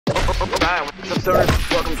Alright, what's up,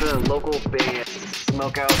 stoners? Welcome to the local Bay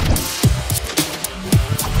Smokeout.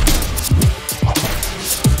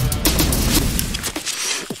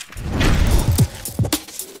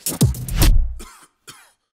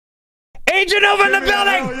 Aeganova in the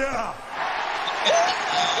building! Hell yeah!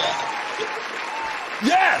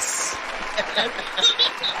 Yes!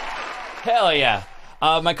 Hell yeah.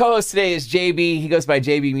 My co-host today is JB. He goes by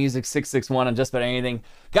JB Music 661 on just about anything.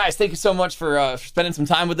 Guys, thank you so much for spending some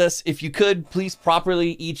time with us. If you could, please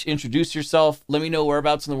properly each introduce yourself. Let me know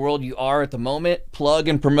whereabouts in the world you are at the moment. Plug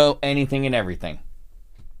and promote anything and everything.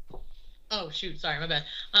 Oh, shoot. Sorry, my bad.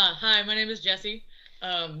 Hi, my name is Jesse.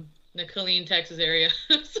 The Killeen, Texas area.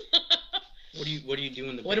 What do you do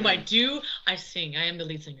in the What band? do I do? I sing. I am the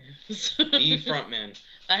lead singer. The frontman.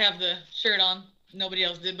 I have the shirt on. Nobody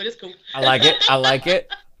else did, but it's cool. I like it. I like it.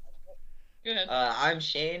 Go ahead. I'm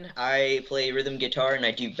Shane. I play rhythm guitar and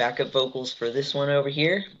I do backup vocals for this one over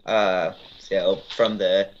here. So from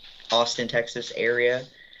the Austin, Texas area.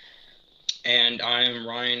 And I'm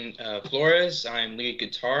Ryan Flores. I'm lead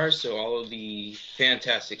guitar, so all of the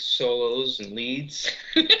fantastic solos and leads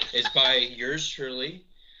is by yours truly.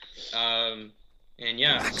 And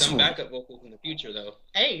yeah, some backup vocals in the future though.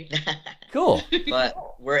 Hey. Cool.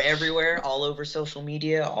 But we're everywhere, all over social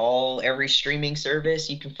media, every streaming service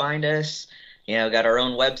you can find us. You know, got our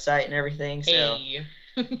own website and everything. So Hey.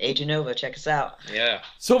 Aeganova, check us out. Yeah.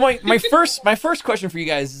 So my first question for you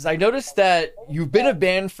guys is, I noticed that you've been a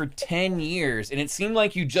band for 10 years, and it seemed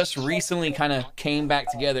like you just recently kind of came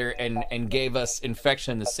back together and gave us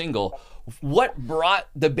Infection, the single. What brought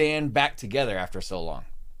the band back together after so long?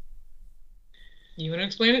 You want to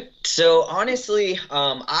explain it? So honestly,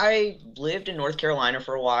 I lived in North Carolina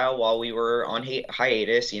for a while we were on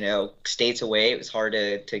hiatus, you know, states away. It was hard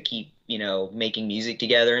to keep, you know, making music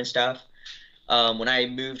together and stuff. When I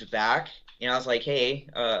moved back, you know, I was like, hey,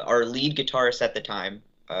 our lead guitarist at the time,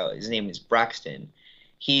 his name is Braxton.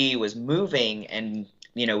 He was moving, and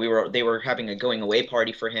you know, they were having a going away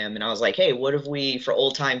party for him, and I was like, hey, what if we, for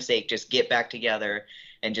old time's sake, just get back together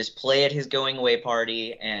and just play at his going away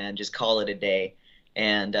party and just call it a day.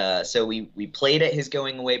 And so we played at his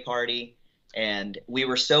going away party, and we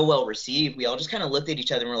were so well received. We all just kind of looked at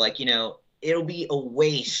each other and were like, you know, it'll be a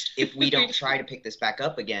waste if we don't try to pick this back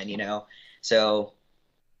up again, you know. So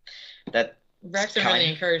that Braxton really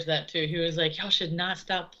encouraged that too. He was like, y'all should not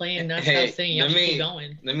stop playing, not stop singing. Y'all should keep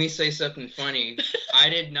going. Let me say something funny. I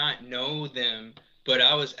did not know them, but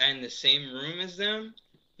I was in the same room as them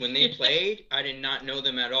when they played. I did not know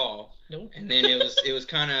them at all. Nope. And then it was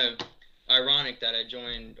kind of ironic that I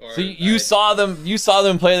joined. So you saw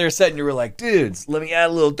them play their set, and you were like, dudes, let me add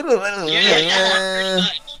a little. Yeah.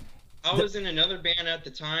 I was in another band at the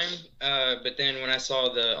time, but then when I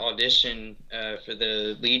saw the audition for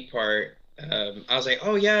the lead part, I was like,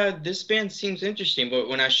 oh yeah, this band seems interesting. But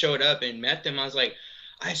when I showed up and met them, I was like,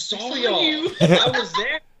 I saw y'all. I was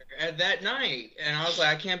there at that night, and I was like,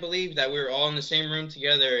 I can't believe that we were all in the same room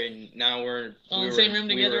together, and now we're all in the same room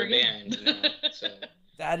together again. again. Band, you know? So.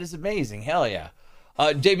 That is amazing. Hell yeah.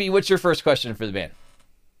 JB, what's your first question for the band?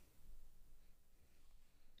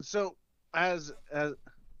 So as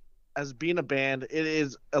being a band, it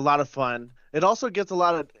is a lot of fun. It also gets a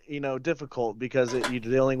lot of, you know, difficult because you're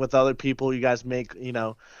dealing with other people. You guys make, you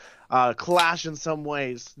know, clash in some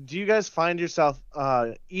ways. Do you guys find yourself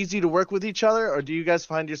easy to work with each other, or do you guys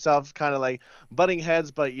find yourself kind of like butting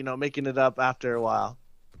heads, but, you know, making it up after a while?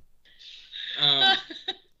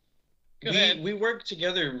 We work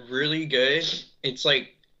together really good. It's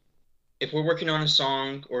like, if we're working on a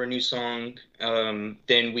song or a new song,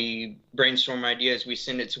 then we brainstorm ideas. We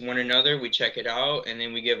send it to one another. We check it out, and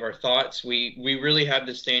then we give our thoughts. We really have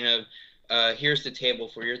this thing of, here's the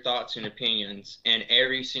table for your thoughts and opinions, and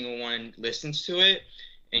every single one listens to it,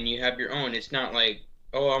 and you have your own. It's not like,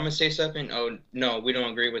 oh, I'm gonna say something. Oh no, we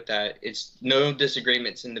don't agree with that. It's no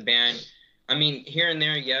disagreements in the band. I mean, here and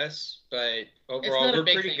there, yes, but overall, we're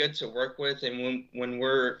pretty good to work with. And when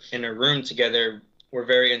we're in a room together, we're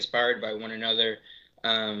very inspired by one another,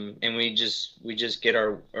 and we just get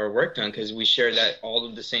our work done because we share that all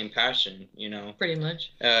of the same passion, you know. Pretty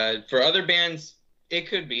much. For other bands, it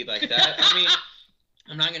could be like that. I mean,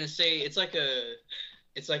 I'm not gonna say it's like a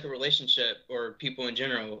relationship or people in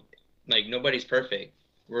general. Like, nobody's perfect.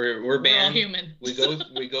 We're band. All human.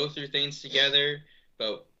 we go through things together,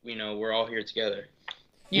 but you know, we're all here together.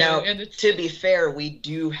 Yeah, now, to be fair, we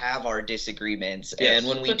do have our disagreements, yes. and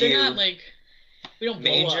when we but do, they're not like, we don't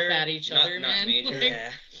blow up at each other, not man. major. Like,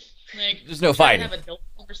 yeah. like, There's no we try fighting. to have adult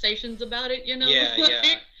conversations about it, you know. Yeah, like,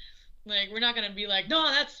 yeah. Like, we're not gonna be like, no,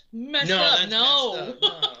 that's messed No, up. that's No. messed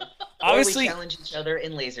up. Obviously, we challenge each other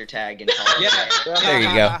in laser tag and call it Yeah. a day. There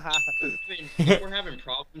you go. If we're having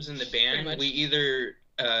problems in the Pretty band, much. we either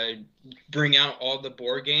bring out all the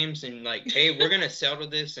board games and like, hey, we're gonna settle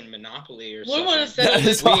this in Monopoly or We something. want to settle That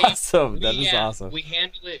is this. awesome. That is Yeah. awesome. We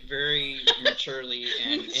handle it very maturely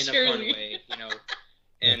and in a fun Maturely. way, you know.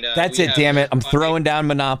 And That's we it, have damn it. I'm fun- throwing down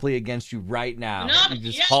Monopoly against you right now. Monopoly,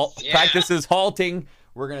 You just yes! Yeah. practice is halting.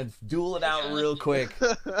 We're gonna duel it out real quick.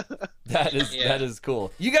 That Yeah. is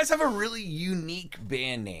cool. You guys have a really unique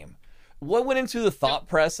band name. What went into the thought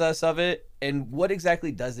process of it, and what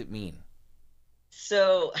exactly does it mean?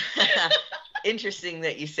 So interesting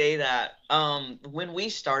that you say that. When we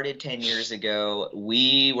started 10 years ago,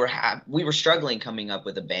 we were struggling coming up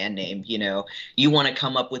with a band name. You know, you want to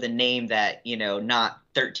come up with a name that, you know, not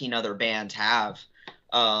 13 other bands have.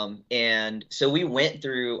 And so we went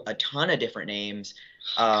through a ton of different names,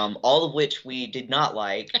 all of which we did not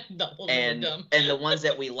like. and the ones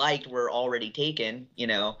that we liked were already taken, you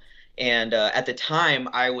know. And at the time,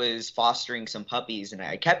 I was fostering some puppies, and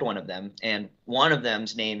I kept one of them. And one of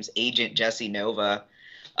them's name's Agent Jesse Nova.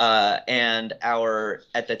 And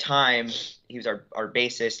at the time, he was our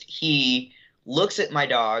bassist. He looks at my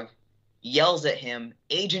dog, yells at him,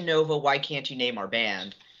 "Agent Nova, why can't you name our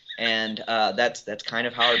band?" And that's kind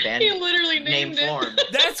of how our band He literally name named it. formed.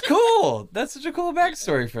 That's cool. That's such a cool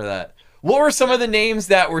backstory for that. What were some of the names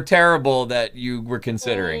that were terrible that you were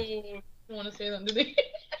considering? Oh, I want to say them to me.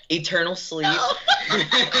 Eternal Sleep.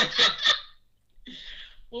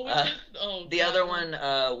 What was it? Oh, The God. other one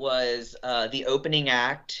was The Opening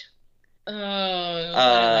Act. Oh, no, I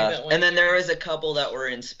don't like that one. And then there was a couple that were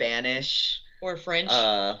in Spanish. Or French.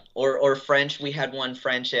 Or French. We had one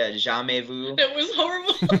French, Jamais Vu. It was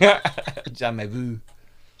horrible. Jamais vu.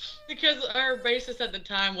 Because our bassist at the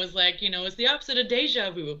time was like, you know, it's the opposite of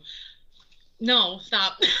deja vu. No,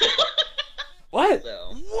 stop. What?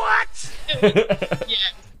 So. What? Yeah,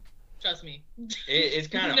 trust me. It's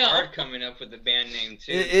kind of No. hard coming up with a band name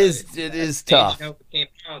too. It is tough. Agent Nova came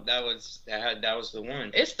out, that was the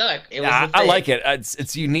one. It stuck. It was Yeah, the I thing. like it.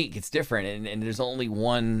 It's unique. It's different, and there's only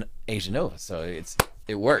one Aeganova, so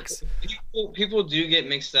it works. People do get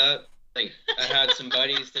mixed up. Like I had some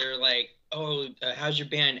buddies. They're like, "Oh, how's your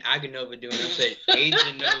band Aeganova doing?" I said,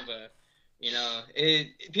 "Aeganova." You know,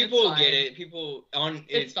 people fine. get it. People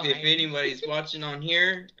It's if fine. anybody's watching on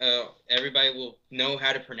here, everybody will know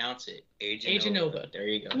how to pronounce it. Aeganova. There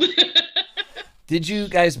you go. Did you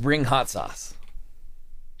guys bring hot sauce?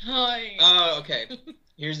 Hi. Oh, okay.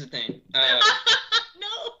 Here's the thing. No.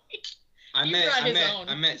 I He met brought his own.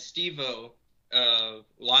 I met Steve-O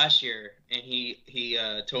last year, and he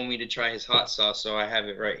told me to try his hot sauce, so I have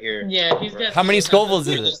it right here. Yeah, he's got. How many Scovilles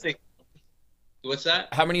is it? What's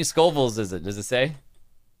that? How many Scovilles is it? Does it say?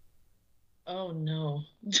 Oh no.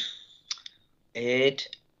 It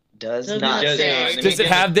does Does not not say. say. Does it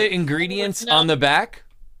have the ingredients No. on the back?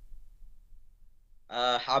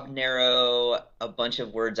 Habanero, a bunch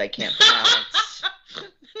of words I can't pronounce No.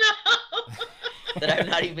 that I'm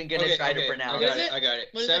not even gonna try to I pronounce. got Is it. it? I got it.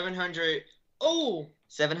 What is it? 700. Oh.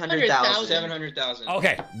 700,000. 700,000.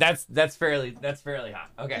 Okay, that's fairly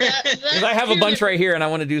hot. Okay. Because Because I have a bunch right here, and I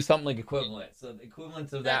want to do something like equivalent. So the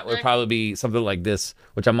equivalent of that would probably be something like this,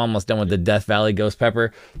 which I'm almost done with the Death Valley Ghost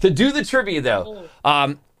Pepper. To do the trivia, though,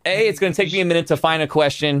 it's going to take me a minute to find a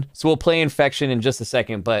question, so we'll play Infection in just a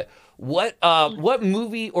second. But what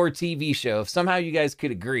movie or TV show, if somehow you guys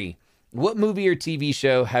could agree, what movie or TV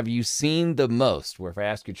show have you seen the most? Where if I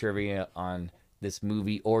ask you trivia on this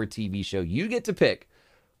movie or TV show, you get to pick.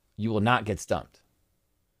 You will not get stumped.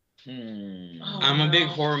 I'm a big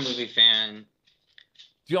horror movie fan. Do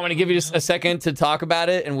you want me to give you just a second to talk about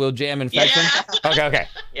it, and we'll jam Infection? Okay.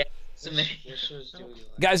 What shows do we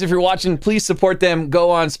like? Guys, if you're watching, please support them.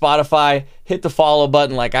 Go on Spotify, hit the follow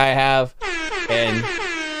button like I have, and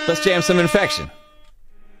let's jam some Infection.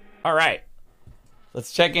 All right.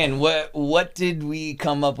 Let's check in. What did we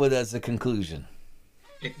come up with as a conclusion?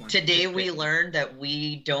 Pick one. Today we learned that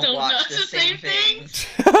we don't Don't watch watch the the same same things,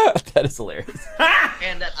 That is hilarious.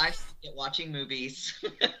 and that I suck at watching movies.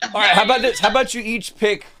 All right, how about this? How about you each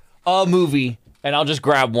pick a movie, and I'll just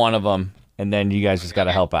grab one of them, and then you guys just got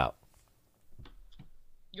to help out.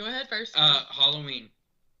 Go ahead first. Halloween.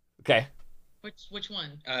 Okay. Which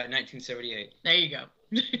one? 1978. There you go.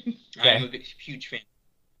 I'm a huge fan.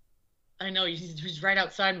 I know he's right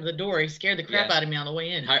outside the door. He scared the crap Yeah. out of me on the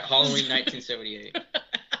way in. Halloween 1978.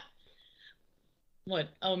 What?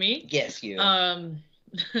 Oh, me? Yes, you.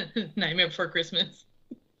 Nightmare Before Christmas.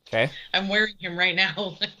 Okay. I'm wearing him right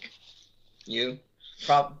now. You?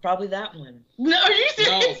 Probably that one. No, are you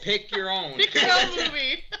serious? No, pick your own. Pick your own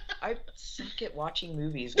movie. I suck at watching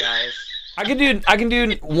movies, guys. I can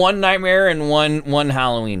do one Nightmare and one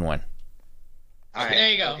Halloween one. All right. There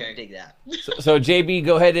you go. Okay. Dig that. So JB,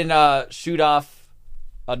 go ahead and shoot off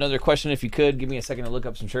another question if you could. Give me a second to look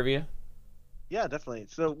up some trivia. Yeah, definitely.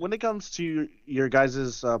 So when it comes to your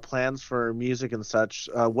guys' plans for music and such,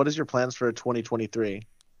 what is your plans for 2023?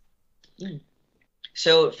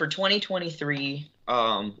 So for 2023,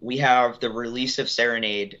 we have the release of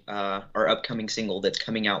Serenade, our upcoming single that's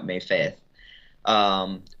coming out May 5th.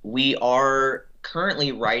 We are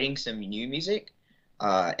currently writing some new music,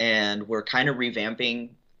 and we're kind of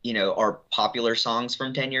revamping, our popular songs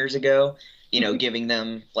from 10 years ago, giving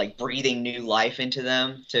them, like, breathing new life into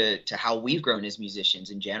them to how we've grown as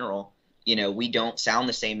musicians in general. We don't sound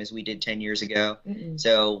the same as we did 10 years ago.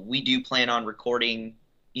 So we do plan on recording,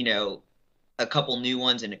 a couple new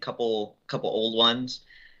ones and a couple old ones.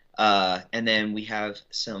 And then we have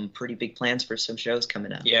some pretty big plans for some shows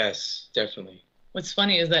coming up. Yes, definitely. What's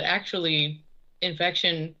funny is that actually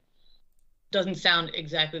Infection doesn't sound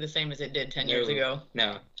exactly the same as it did 10 years ago.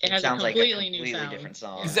 No. It has sounds a completely, like a completely new sound. different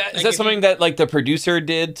song. Is that Like, if something you- that like the producer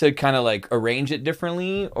did to kind of like arrange it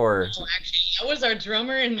differently, or? Oh, actually, that was our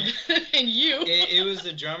drummer and and you. It was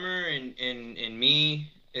the drummer and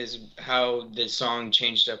me is how the song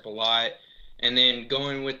changed up a lot. And then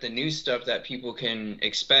going with the new stuff that people can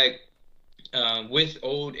expect with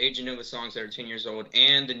old Aeganova songs that are 10 years old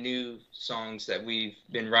and the new songs that we've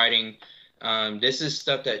been writing. This is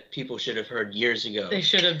stuff that people should have heard years ago. They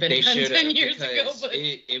should have been They done should 10 have, years ago, because but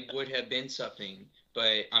it would have been something.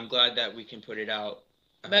 But I'm glad that we can put it out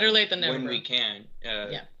better late than never. when we can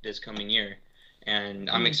Yeah. this coming year. And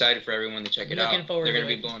I'm excited for everyone to check it Looking out. forward They're to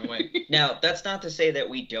going to be it. blown away. Now, that's not to say that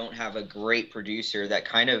we don't have a great producer that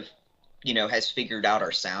kind of, has figured out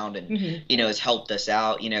our sound and, has helped us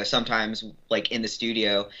out. Sometimes, like, in the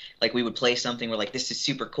studio, like, we would play something, we're like, this is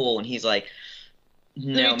super cool. And he's like,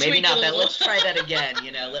 no, me maybe tweak not it a that. little. Let's try that again.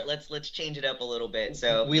 Let's change it up a little bit.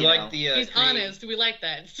 So We like the He's honest. We like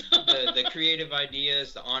that. the creative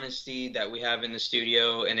ideas, the honesty that we have in the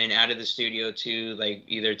studio, and then out of the studio too, like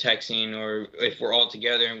either texting or if we're all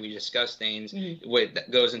together and we discuss things, what that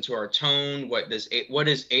goes into our tone. What does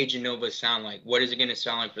Aeganova sound like? What is it going to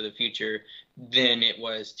sound like for the future than it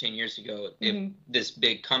was 10 years ago? If this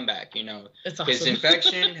big comeback, It's His awesome.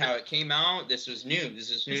 Infection, how it came out, this was new. This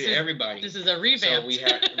is new to everybody. This is a revamp. So we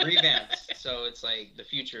have revamped. So it's like the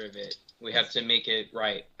future of it. We have to make it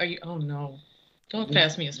right. Are you? Oh no! Don't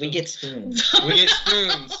pass me a spoon. we get spoons. We get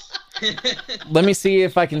spoons. Let me see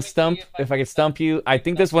if I can stump you. I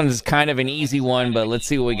think this one is kind of an easy one, but let's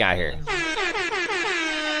see what we got here.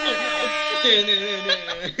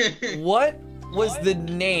 What was the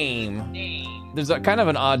name? There's a kind of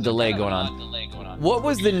an odd delay going on. What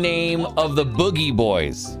was the name of the Boogie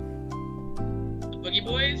Boys? Boogie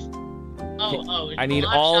Boys. Oh. I need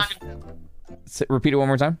Lock, all. Shock, and- Repeat it one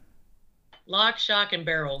more time. Lock, Shock, and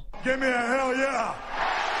Barrel. Give me a hell yeah!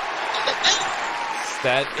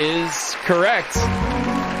 That is correct.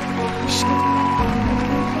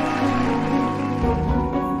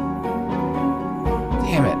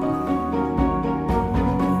 Damn it.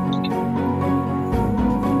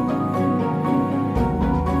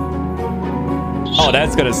 Oh,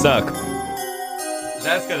 that's gonna suck.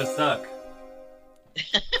 That's gonna suck.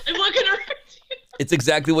 I'm not gonna hurt you. It's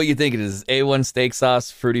exactly what you think it is. A1 steak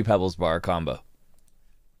sauce, Fruity Pebbles bar combo.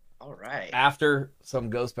 All right. After some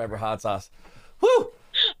ghost pepper hot sauce. Whew!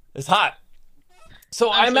 It's hot. So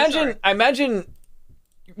I I'm so sorry. imagine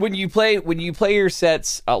when you play your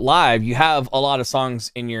sets live, you have a lot of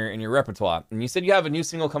songs in your repertoire. And you said you have a new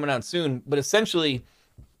single coming out soon, but essentially,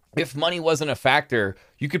 if money wasn't a factor,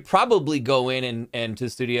 you could probably go in and to the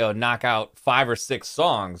studio and knock out 5 or 6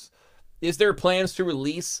 songs. Is there plans to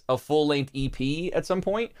release a full-length EP at some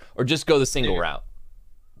point, or just go the single route?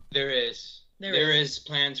 There is. There is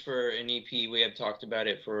plans for an EP. We have talked about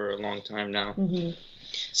it for a long time now.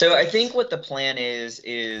 So I think what the plan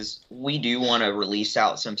is we do want to release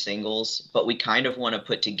out some singles, but we kind of want to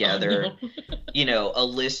put together, a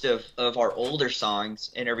list of our older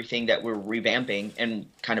songs and everything that we're revamping and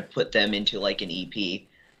kind of put them into like an EP.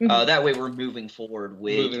 That way we're moving forward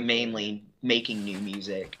with mainly making new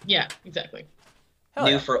music. Yeah, exactly. Hell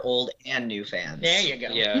New yeah. for old and new fans. There you go.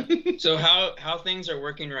 Yeah. So how things are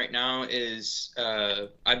working right now is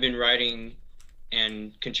I've been writing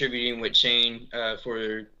and contributing with Shane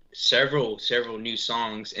for several new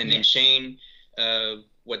songs, and then Shane,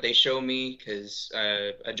 what they show me, because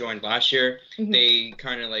I joined last year, they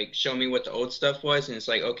kind of like show me what the old stuff was, and it's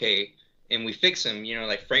like, okay, and we fix them,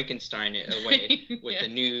 like Frankenstein it away with the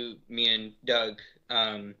new me and Doug,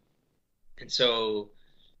 and so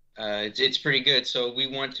it's pretty good. So we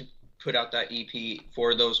want to put out that EP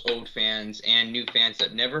for those old fans and new fans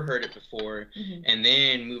that never heard it before, and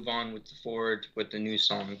then move on forward with the new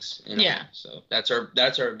songs. You know? Yeah. So that's our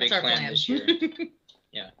big plan this year.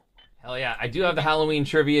 Yeah. Hell yeah. I do have the Halloween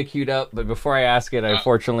trivia queued up, but before I ask it, I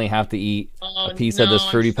unfortunately have to eat a piece of this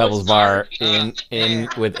Fruity Pebbles bar in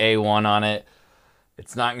with A1 on it.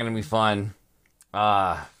 It's not going to be fun.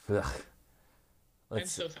 I'm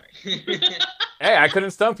so sorry. Hey, I couldn't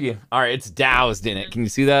stump you. All right, it's doused in it. Can you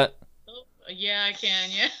see that? Oh, yeah, I can,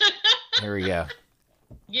 yeah. Here we go.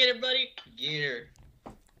 Get it, buddy. Get her.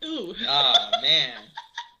 Ooh. Oh, man.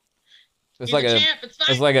 It's like a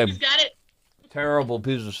He's got it. terrible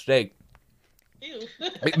piece of steak. Ew.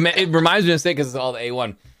 It reminds me of steak because it's all the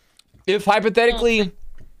A1. If hypothetically,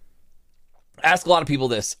 ask a lot of people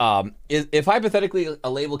this. If hypothetically a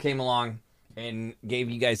label came along and gave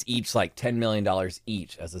you guys each like $10 million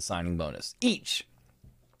each as a signing bonus, each,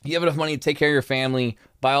 you have enough money to take care of your family,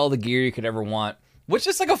 buy all the gear you could ever want, which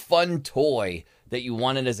is like a fun toy that you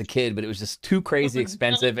wanted as a kid, but it was just too crazy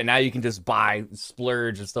expensive, and now you can just buy,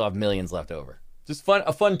 splurge, and still have millions left over. Just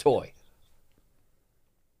a fun toy.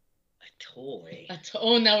 Toy.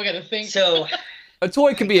 Oh, now we gotta think. So a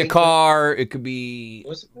toy could be a car. It could be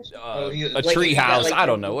a tree house. Like, I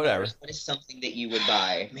don't know. Whatever. What is something that you would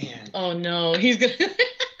buy? Man. Oh no, he's gonna.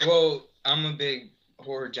 Well, I'm a big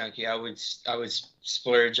horror junkie. I would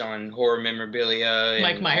splurge on horror memorabilia and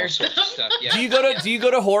Mike Myers all sorts of stuff. Yeah. Do you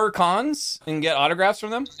go to horror cons and get autographs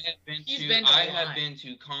from them? I have been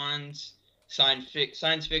to cons,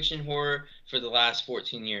 science fiction horror for the last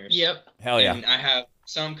 14 years. Yep. Hell yeah. And I have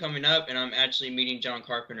some coming up, and I'm actually meeting John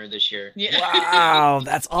Carpenter this year. Yeah. Wow,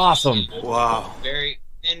 that's awesome. Wow.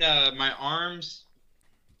 In my arms,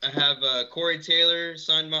 I have Corey Taylor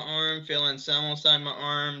signed my arm, Phil Anselmo signed my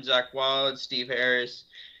arm, Zach Wild, Steve Harris,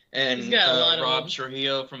 and He's got a lot of Rob them.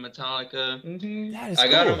 Trujillo from Metallica. Mm-hmm. That is I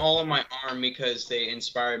got cool. them all on my arm because they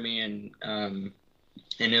inspired me, and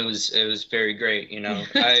it was very great. You know,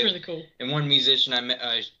 That's really cool. and one musician I met,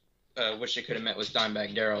 wish I could have met was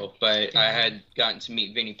Dimebag Darrell, but I had gotten to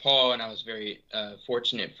meet Vinnie Paul, and I was very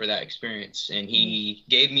fortunate for that experience. And he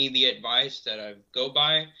gave me the advice that I go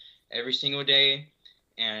by every single day,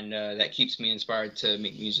 and that keeps me inspired to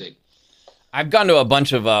make music. I've gone to a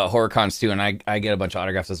bunch of horror cons too, and I get a bunch of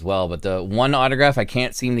autographs as well. But the one autograph I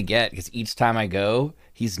can't seem to get because each time I go,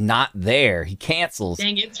 he's not there. He cancels.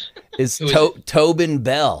 Dang it. Is Who is it? Tobin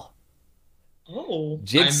Bell. Oh.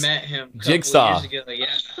 I met him a couple Jigsaw. years ago. Yeah.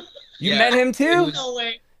 You Yeah, met him too? No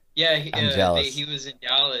way. Yeah, I'm jealous. He was in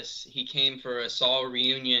Dallas. He came for a Saw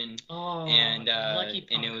reunion, Oh. and lucky it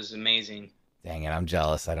punk. was amazing. Dang it, I'm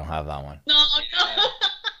jealous. I don't have that one. No, no.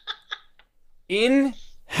 In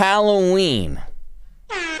Halloween,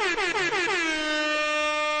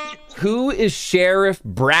 who is Sheriff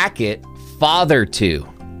Brackett father to?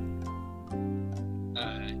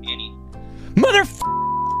 Annie. Give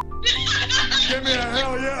me a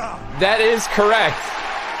hell yeah. That is correct.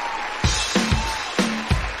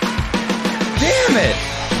 Damn it.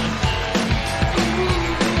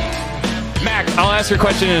 Mac, I'll ask your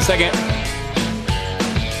question in a second.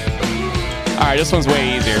 All right, this one's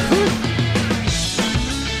way easier.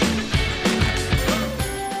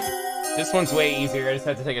 This one's way easier. I just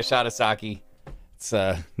have to take a shot of sake. It's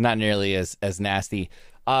not nearly as nasty.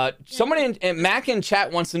 Someone in Mac in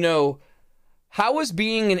chat wants to know, how has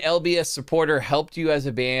being an LBS supporter helped you as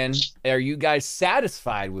a band? Are you guys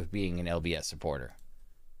satisfied with being an LBS supporter?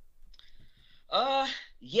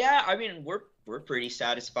 Yeah, I mean, we're pretty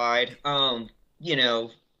satisfied. You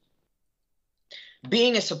know,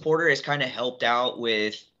 being a supporter has kind of helped out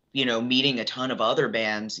with, you know, meeting a ton of other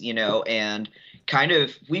bands, you know, and kind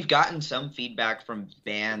of we've gotten some feedback from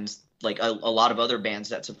bands, like a lot of other bands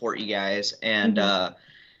that support you guys, and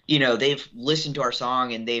you know, they've listened to our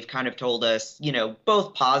song and they've kind of told us, you know,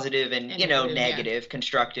 both positive and you know, negative,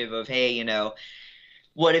 constructive of, hey, you know,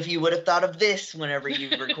 what if you would have thought of this whenever you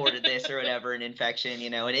recorded this or whatever, an infection, you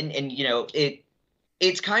know, and you know,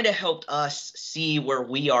 it's kind of helped us see where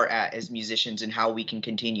we are at as musicians and how we can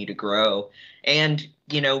continue to grow, and,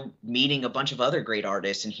 you know, meeting a bunch of other great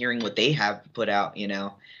artists and hearing what they have put out, you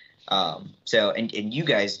know. So, and you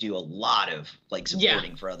guys do a lot of like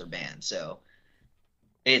supporting for other bands. So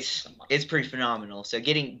it's pretty phenomenal. So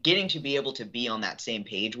getting to be able to be on that same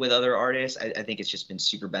page with other artists, I think it's just been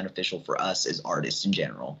super beneficial for us as artists in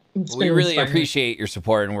general. We really appreciate your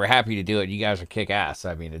support, and we're happy to do it. You guys are kick ass.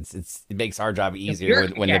 I mean, it makes our job easier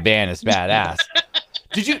when the band is badass.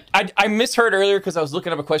 Did you? I misheard earlier because I was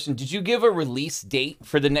looking up a question. Did you give a release date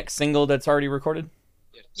for the next single that's already recorded?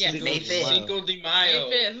 Yeah, May 5th. Cinco de Mayo.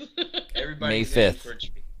 May 5th. Everybody May 5th.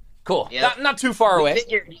 Cool. Yep. Not too far We away.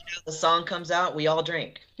 figured, the song comes out, we all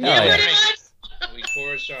drink. Hell yeah. pretty much. We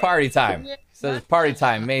pour a shot. Party time. So it's party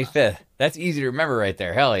time, May 5th. That's easy to remember right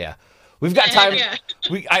there. Hell yeah. We've got time. Yeah.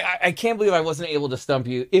 I can't believe I wasn't able to stump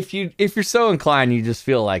you. If you're so inclined, you just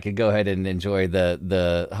feel like it, go ahead and enjoy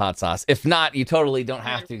the hot sauce. If not, you totally don't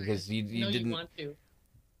have to because you didn't. You want to.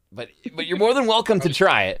 But you're more than welcome to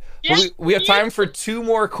try it. Yeah. But we have time for 2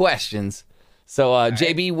 more questions. So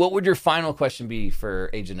JB, what would your final question be for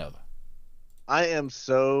Aeganova? I am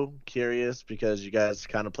so curious because you guys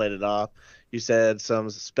kind of played it off. You said some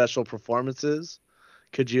special performances.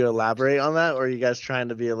 Could you elaborate on that, or are you guys trying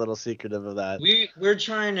to be a little secretive of that? We're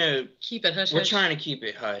trying to Keep it hush. we're hush. trying to keep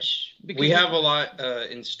it hush. Because We have a lot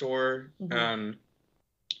in store, Mhm.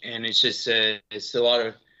 and it's just it's a lot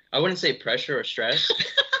of, I wouldn't say pressure or stress,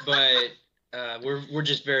 but we're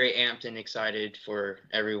just very amped and excited for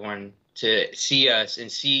everyone to see us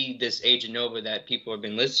and see this Aeganova that people have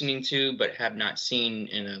been listening to but have not seen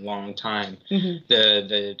in a long time. Mhm.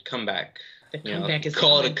 The comeback. The You know, comeback is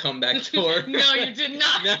call it a coming. comeback tour. No, you did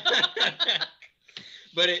not.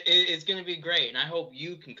 But it's going to be great, and I hope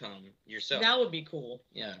you can come yourself. That would be cool.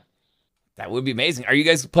 Yeah. That would be amazing. Are you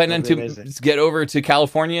guys planning That'd to be amazing. get over to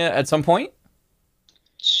California at some point?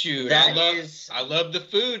 Shoot, That I is- love the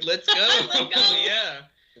food. Let's go. Let's go. Yeah.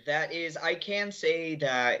 That is, I can say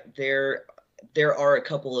that there are a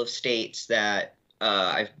couple of states that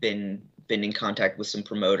I've been in contact with some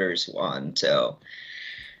promoters on. So,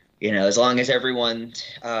 as long as everyone,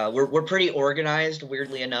 we're pretty organized.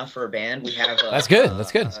 Weirdly enough, for a band, we have That's good.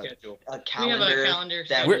 That's good. Schedule. a We have calendar. a calendar.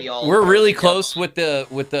 that We're, we all we're really work close on. with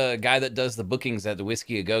the guy that does the bookings at the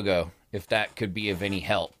Whiskey A Go Go. If that could be of any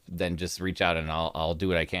help, then just reach out and I'll do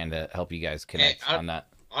what I can to help you guys connect Hey, on that.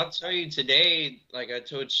 I'll tell you today, like I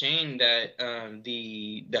told Shane, that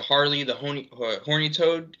the Harley, the Horny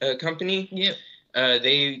Toad company, Yep.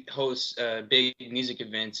 they host big music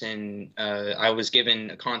events, and I was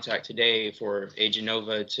given a contact today for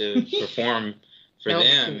Aeganova to perform for That was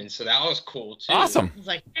them, cool. and so that was cool too. Awesome. I was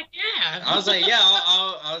like, heck yeah. I was like, yeah,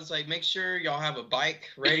 I was like, make sure y'all have a bike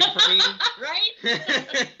ready for me.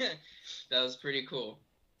 Right? That was pretty cool.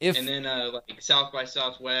 If And then like South by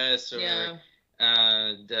Southwest or Yeah.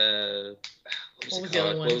 the What was the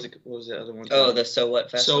other one? What was the other one? Oh, the So What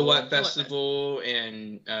Festival. So What Festival,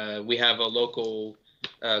 and we have a local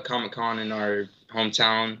Comic-Con in our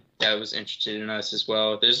hometown that was interested in us as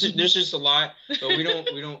well. There's just a lot, but we don't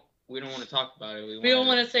want to talk about it. We don't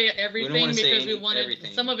want to say everything wanna say because we want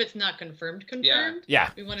everything. some of it's not confirmed. Yeah.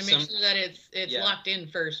 yeah, We want to make sure that it's Yeah. locked in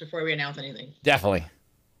first before we announce anything. definitely.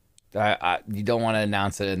 You don't want to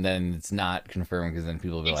announce it and then it's not confirmed because then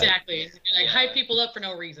people will be Exactly. Like Yeah. hype people up for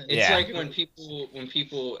no reason. It's Yeah. like when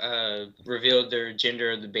people revealed their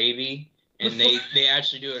gender of the baby, and they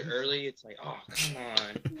actually do it early. It's like, oh, come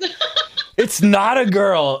on. like, it's not a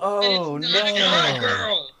girl. Oh And it's not a no.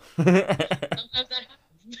 Girl. Sometimes that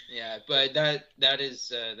happens. Yeah, but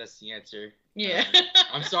that's the answer. Yeah.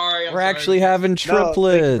 I'm sorry. We're actually having No,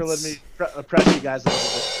 triplets. thanks for letting me press you guys a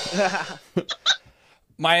little bit.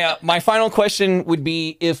 My final question would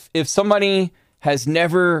be if somebody has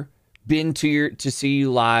never been to see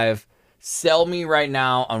you live, sell me right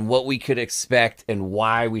now on what we could expect and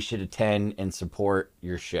why we should attend and support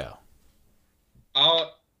your show.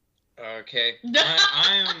 Okay.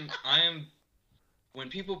 I am. When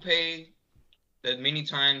people pay, the many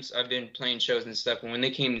times I've been playing shows and stuff, and when they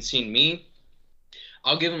came and seen me,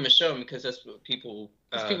 I'll give them a show because that's what people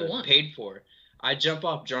people want. paid for. I jump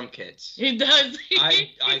off drum kits. He does. I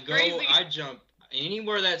He's go. crazy. I jump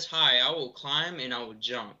anywhere that's high. I will climb and I will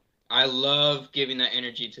jump. I love giving that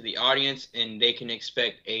energy to the audience, and they can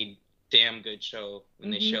expect a damn good show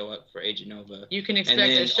when they Mhm. show up for Aeganova. You can expect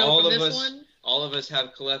then a show all from of this us- one. All of us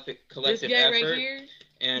have collective This guy effort. right here.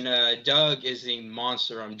 And Doug is a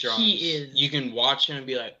monster on drums. He is. You can watch him and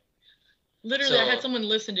be like, Literally, I So- had someone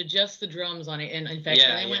listen to just the drums on it, and Infection.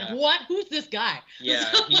 Yeah, and I went, yeah. "What? Who's this guy?"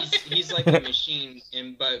 yeah, he's like a machine.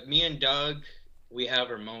 But me and Doug, we have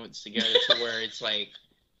our moments together to where it's like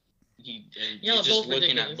Y'all you're are just both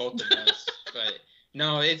looking at ridiculous. both of us. But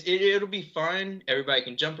no, it'll be fun. Everybody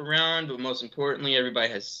can jump around, but most importantly, everybody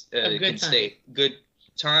has A good can time. stay good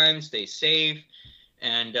time, stay safe,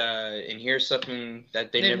 and hear something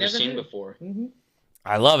that they've They've never never seen heard. before. Mm-hmm.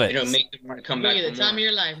 I love it. You know, make them want to come back Be the for time of more.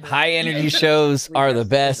 your life. Bro. High energy shows are the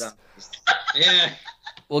best. Yeah.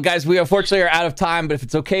 Well, guys, we unfortunately are out of time, but if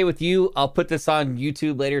it's okay with you, I'll put this on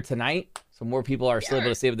YouTube later tonight. So more people are still able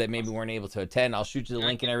to see it that maybe weren't able to attend. I'll shoot you the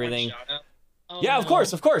link and everything. Oh, Yeah, of no.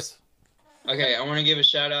 course, of course. Okay, I want to give a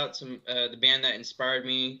shout out to the band that inspired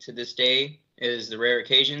me to this day is the Rare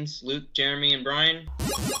Occasions. Luke, Jeremy, and Brian.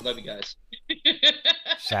 Love you guys.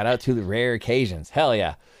 Shout out to the rare occasions. Hell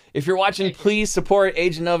yeah. If you're watching, please support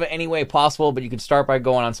Aeganova any way possible, but you can start by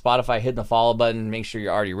going on Spotify, hitting the follow button, make sure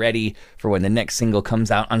you're already ready for when the next single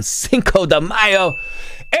comes out on Cinco de Mayo.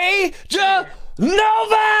 Aeganova!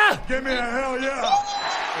 Give me a hell yeah!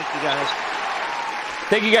 Thank you guys.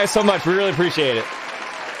 Thank you guys so much. We really appreciate it.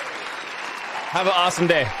 Have an awesome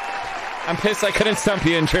day. I'm pissed I couldn't stump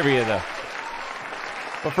you in trivia, though.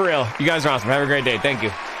 But for real, you guys are awesome. Have a great day. Thank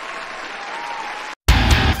you.